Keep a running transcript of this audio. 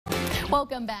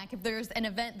Welcome back. If there's an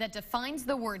event that defines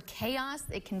the word chaos,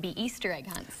 it can be Easter egg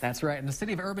hunts. That's right. And the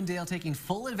city of Urbandale taking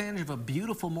full advantage of a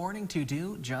beautiful morning to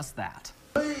do just that.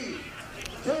 3,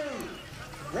 2,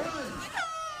 1.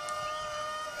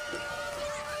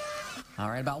 All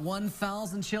right, about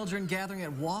 1,000 children gathering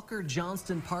at Walker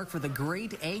Johnston Park for the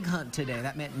Great Egg Hunt today.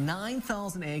 That meant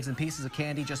 9,000 eggs and pieces of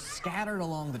candy just scattered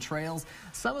along the trails,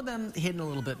 some of them hidden a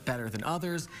little bit better than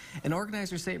others. And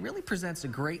organizers say it really presents a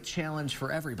great challenge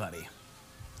for everybody.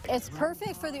 It's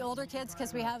perfect for the older kids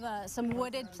because we have some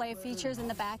wooded play features in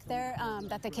the back there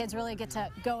that the kids really get to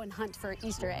go and hunt for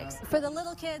Easter eggs. For the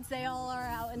little kids, they all are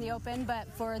out in the open, but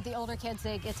for the older kids,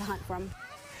 they get to hunt for them.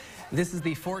 This is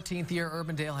the 14th year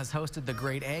Urbandale has hosted the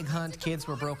Great Egg Hunt. Kids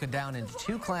were broken down into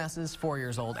 2 classes, 4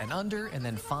 years old and under, and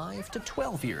then 5 to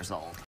 12 years old.